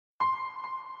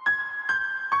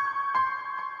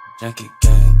Yankee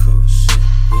gang, cool shit,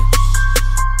 bitch.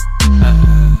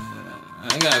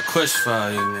 I got a question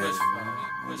for you, nigga.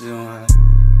 What you want?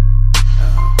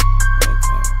 Okay.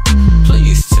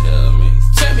 Please tell me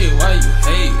why you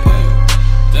hate me.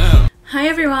 Damn. Hi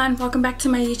everyone, welcome back to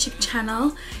my YouTube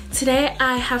channel. Today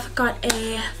I have got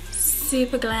a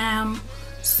super glam,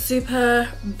 super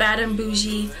bad and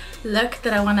bougie look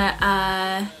that I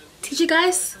wanna teach you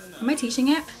guys. Am I teaching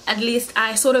it? At least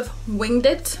I sort of winged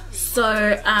it.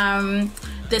 So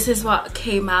this is what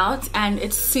came out and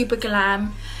it's super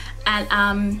glam,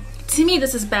 and to me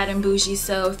this is bad and bougie.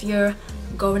 So if you're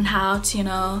going out, you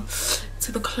know,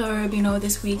 to the club, you know,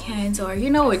 this weekend, or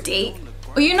you know, a date,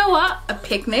 or you know what, a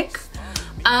picnic,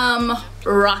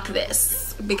 rock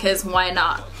this, because why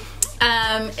not?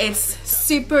 It's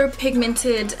super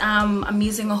pigmented. I'm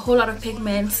using a whole lot of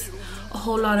pigments, a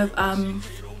whole lot of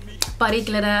body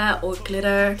glitter or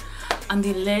glitter on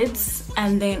the lids,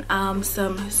 and then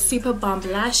some super bomb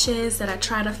lashes that I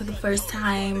tried out for the first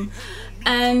time.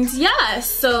 And yeah,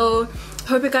 so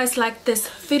hope you guys like this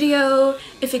video.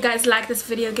 If you guys like this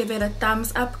video, give it a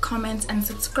thumbs up, comment and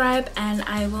subscribe, and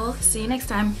I will see you next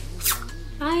time.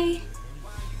 Bye.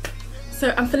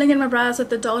 So I'm filling in my brows with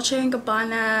the Dolce &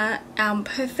 Gabbana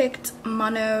Perfect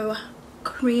Mono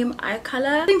Cream Eye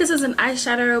Color. I think this is an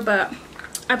eyeshadow, but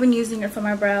I've been using it for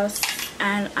my brows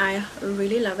and I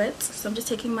really love it. So I'm just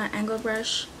taking my angle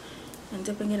brush and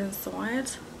dipping it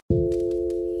inside.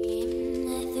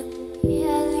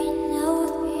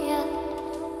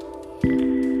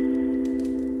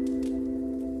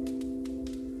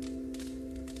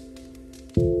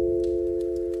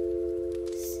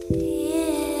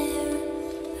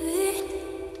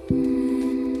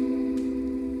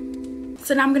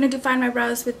 So now I'm going to define my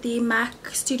brows with the MAC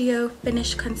Studio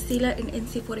Finish Concealer in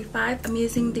NC45. I'm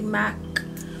using the MAC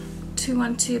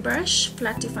 212 brush,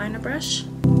 flat definer brush.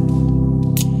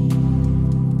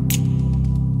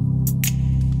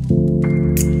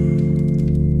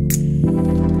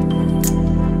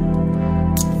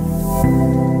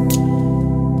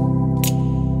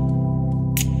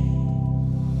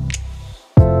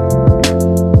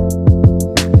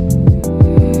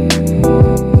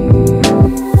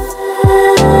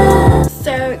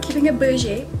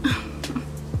 Bougie.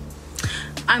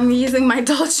 I'm using my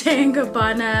Dolce &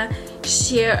 Gabbana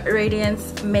Sheer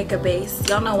Radiance Makeup Base.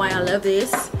 Y'all know why I love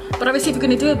this. But obviously if you're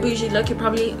going to do a bougie look, you're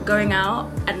probably going out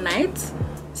at night,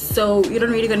 so you're not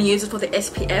really going to use it for the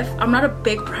SPF. I'm not a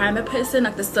big primer person,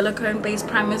 like the silicone based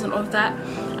primers and all of that.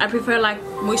 I prefer like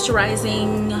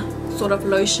moisturizing sort of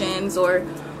lotions or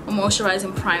a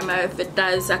moisturizing primer if it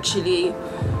does actually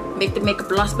make the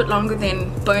makeup last a bit longer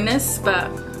than bonus.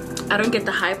 But I don't get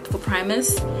the hype for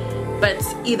primers, but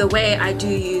either way I do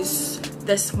use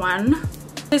this one.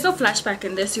 There's no flashback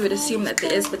in this. You would assume that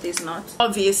there is, but there's not,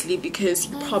 obviously, because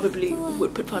you probably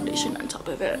would put foundation on top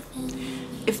of it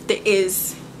if there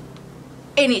is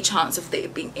any chance of there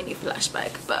being any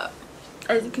flashback. But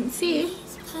as you can see,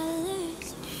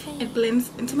 it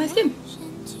blends into my skin.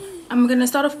 I'm gonna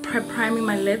start off priming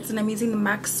my lids, and I'm using the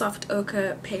MAC Soft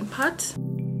Ochre Paint Pot.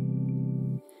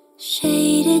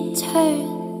 Shaded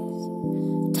turns,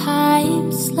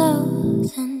 time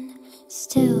slows and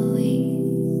still we.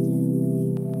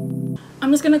 I'm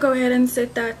just gonna go ahead and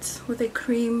set that with a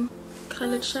cream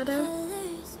colored shadow.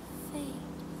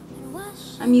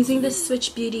 I'm using the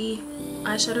Switch Beauty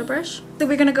eyeshadow brush. So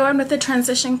we're gonna go in with the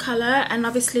transition color, and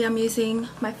obviously I'm using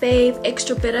my fave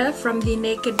Extra Bitter from the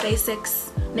Naked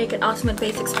Ultimate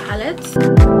Basics palette.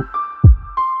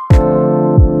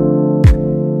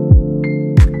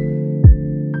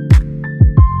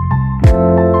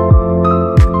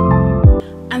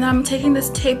 I'm taking this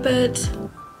tapered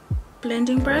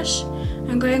blending brush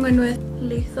and going in with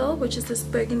Lethal, which is this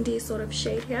burgundy sort of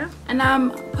shade here, and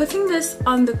I'm putting this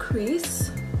on the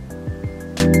crease.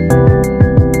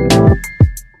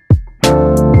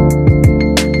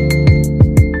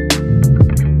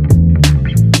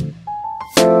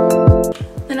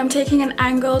 Then I'm taking an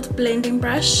angled blending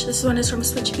brush. This one is from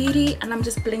Switch Beauty, and I'm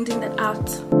just blending that out.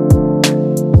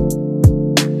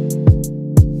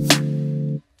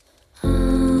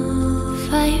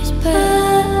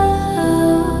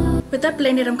 With that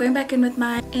blended, I'm going back in with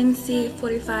my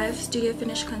NC45 Studio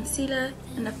Finish Concealer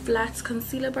and a flat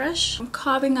concealer brush. I'm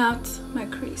carving out my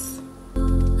crease.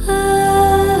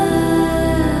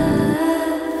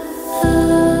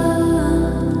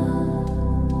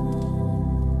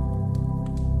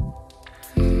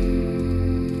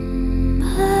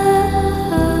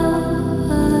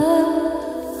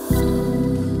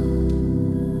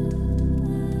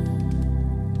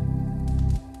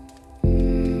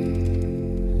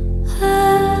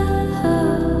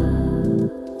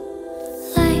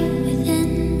 Like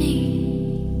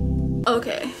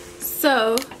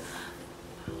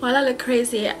bit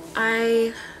crazy.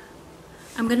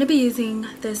 I'm gonna be using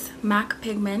this MAC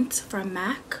pigment from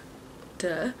MAC,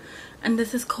 and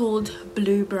this is called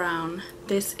Blue Brown.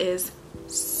 This is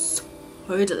so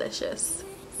delicious,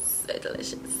 so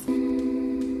delicious.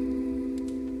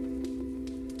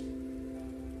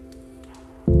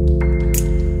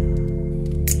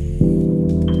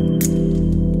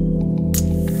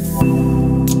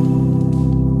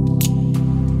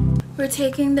 We're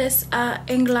taking this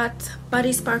INGLOT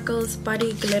Body Sparkles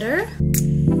Body Glitter.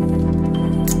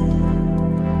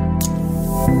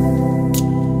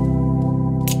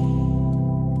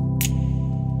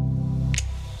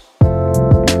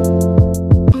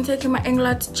 I'm taking my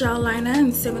INGLOT gel liner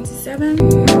in 77.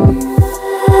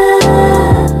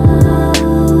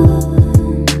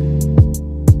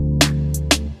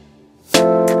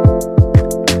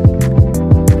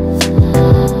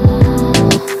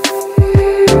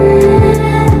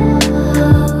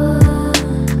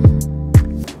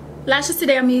 Lashes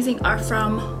today I'm using are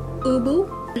from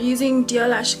BOUJEE. We're using Dio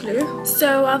Lash Glue.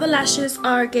 So while the lashes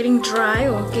are getting dry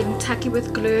or getting tacky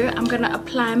with glue, I'm gonna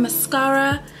apply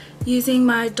mascara using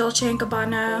my Dolce &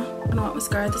 Gabbana. I don't know what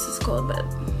mascara this is called, but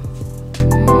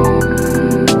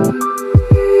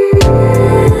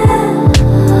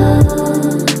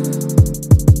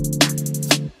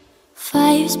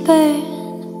fires burn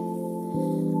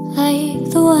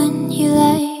like the one you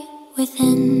light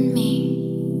within me.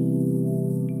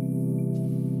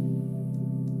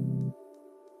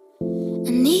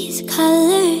 And these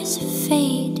colors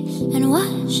fade and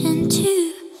wash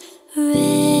into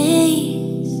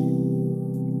rays.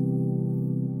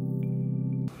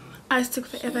 eyes took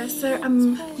forever. So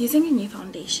I'm using a new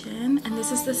foundation, and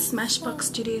this is the Smashbox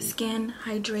Studio Skin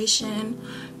Hydration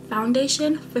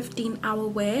Foundation 15-hour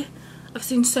wear. I've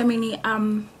seen so many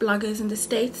bloggers in the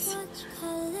States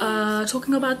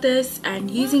talking about this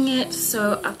and using it,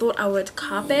 so I thought I would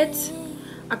cop it.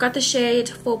 I got the shade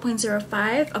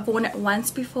 4.05. I've worn it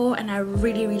once before and I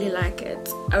really like it.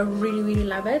 I really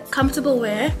love it. Comfortable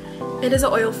wear. It is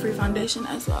an oil-free foundation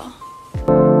as well.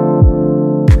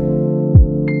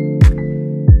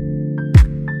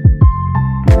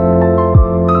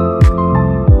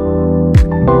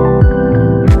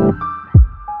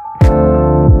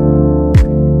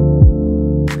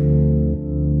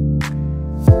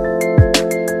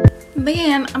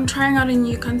 Then I'm trying out a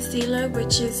new concealer,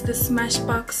 which is the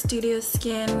Smashbox Studio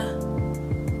Skin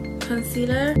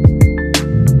Concealer.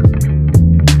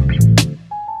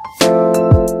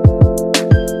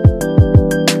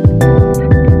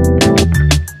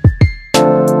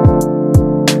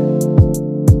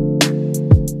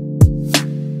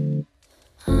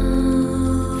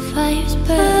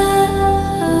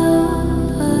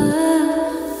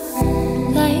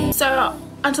 So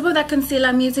on top of that concealer,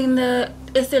 I'm using the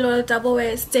Estee Lauder Double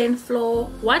Wear Stay in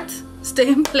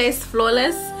Place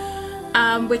Flawless,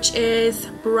 which is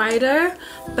brighter.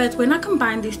 But when I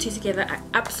combine these two together, I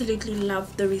absolutely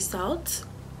love the result.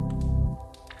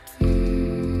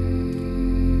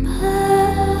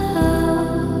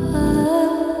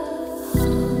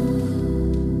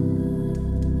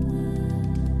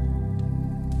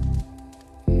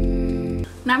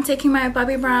 Now I'm taking my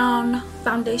Bobbi Brown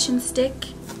foundation stick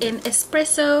in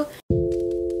Espresso.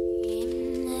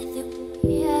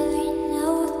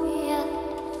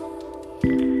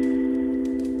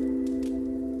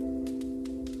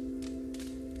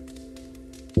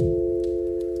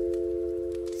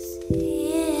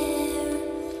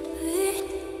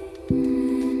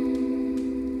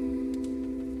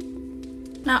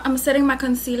 Now I'm setting my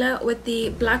concealer with the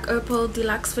Black Opal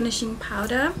Deluxe Finishing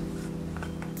Powder.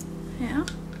 Yeah.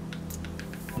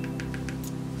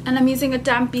 And I'm using a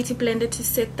damp beauty blender to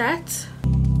set that.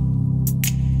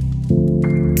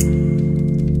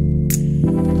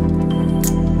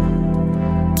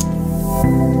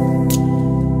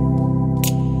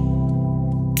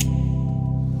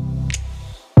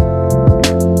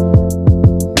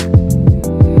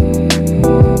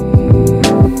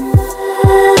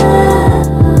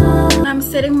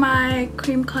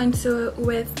 Cream contour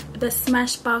with the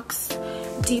Smashbox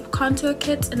Deep Contour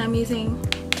Kit, and I'm using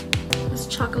this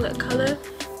chocolate color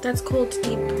that's called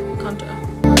Deep Contour.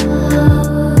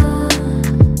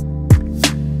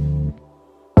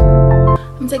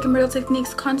 I'm taking Real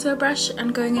Techniques contour brush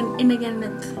and going in again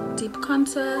with Deep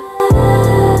Contour.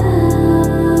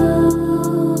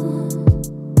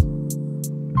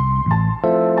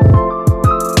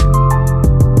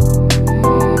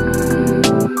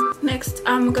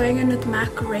 I'm going in with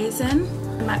MAC Raisin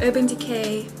and my Urban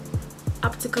Decay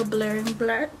Optical Blurring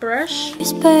Brush.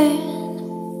 Burn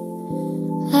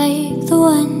like the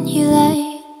one you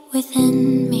light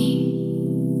within me.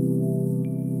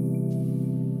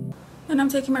 And I'm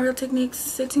taking my Real Techniques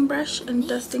setting brush and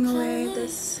dusting away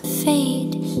this.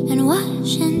 Fade and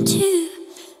wash into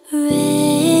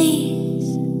rays.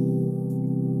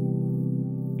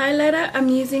 Highlighter, I'm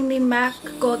using the MAC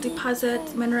Gold Deposit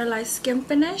Mineralized Skin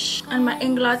Finish and my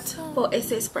INGLOT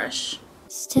 4SS brush.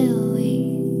 Still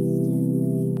we.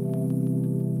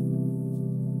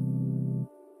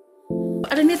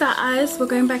 Underneath our eyes, we're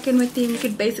going back in with the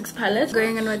Naked Basics palette.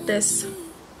 Going in with this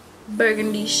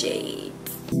burgundy shade.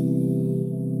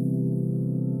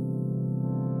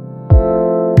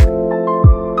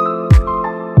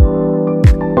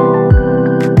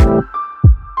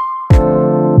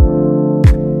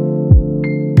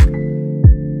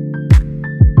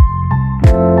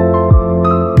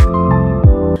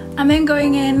 I'm then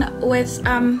going in with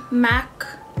MAC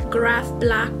Graph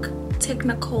Black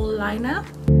Technical Liner.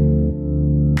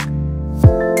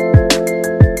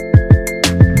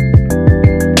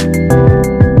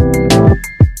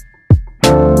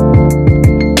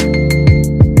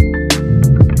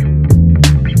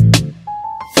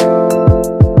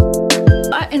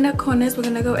 In the corners, we're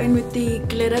gonna go in with the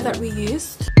glitter that we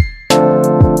used.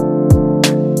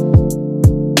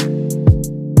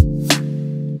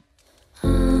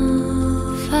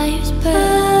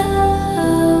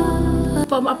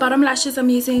 For my bottom lashes, I'm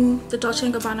using the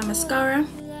Dolce & Gabbana mascara.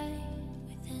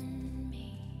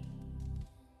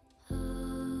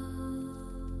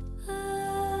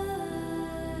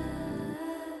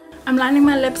 I'm lining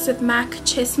my lips with MAC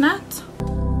Chestnut.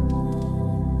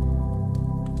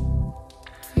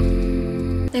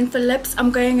 Then for lips,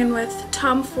 I'm going in with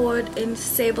Tom Ford in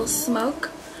Sable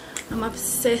Smoke. I'm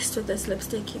obsessed with this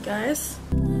lipstick, you guys.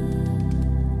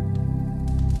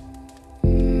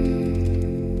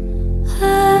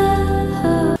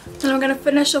 And I'm gonna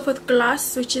finish off with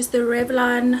gloss, which is the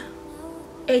Revlon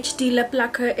HD Lip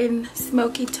Lacquer in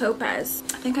Smoky Topaz.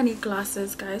 I think I need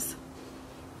glasses, guys,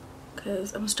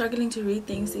 because I'm struggling to read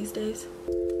things these days.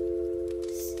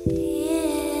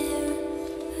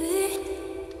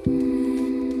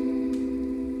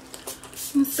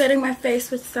 I'm setting my face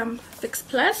with some Fix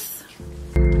Plus.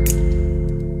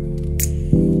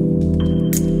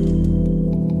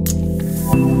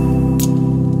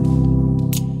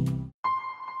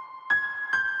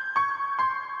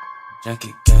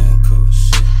 Junkie gang, cool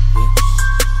shit, bitch.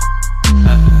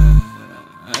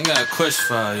 I got a question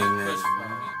for you, man.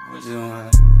 What you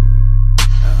want?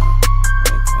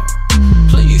 Okay.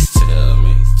 Please tell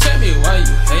me why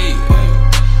you hate me.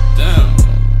 Damn,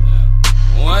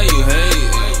 why you hate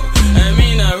me? I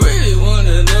mean, I really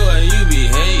wanna know why you be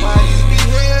hating.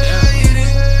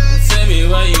 Damn. Tell me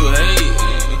why you hate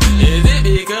me. Is it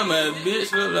because my bitch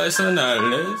look like some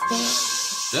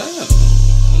less? Damn.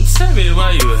 Tell me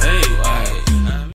why you hate.